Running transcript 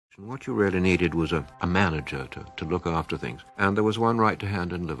What you really needed was a manager to look after things. And there was one right to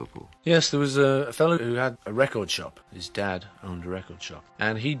hand in Liverpool. Yes, there was a fellow who had a record shop. His dad owned a record shop.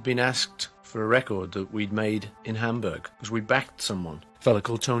 And he'd been asked for a record that we'd made in Hamburg, because we backed someone, a fellow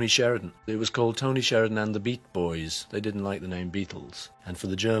called Tony Sheridan. It was called Tony Sheridan and the Beat Boys. They didn't like the name Beatles. And for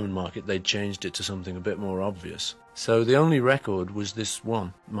the German market, they'd changed it to something a bit more obvious. So the only record was this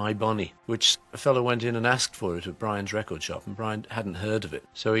one, My Bonnie, which a fellow went in and asked for it at Brian's record shop, and Brian hadn't heard of it.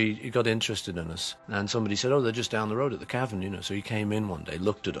 So he got interested in us, and somebody said, oh, they're just down the road at the Cavern, you know. So he came in one day,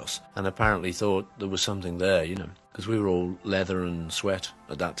 looked at us, and apparently thought there was something there, you know, because we were all leather and sweat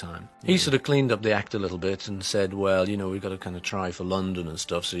at that time. He sort of cleaned up the act a little bit and said, well, you know, we've got to kind of try for London and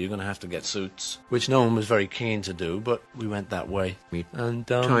stuff, so you're going to have to get suits, which no one was very keen to do, but we went that way. And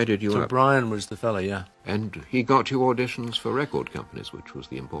Tidied you so up. Brian was the fella, yeah. And he got you auditions for record companies, which was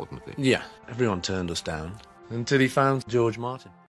the important thing. Yeah, everyone turned us down until he found George Martin.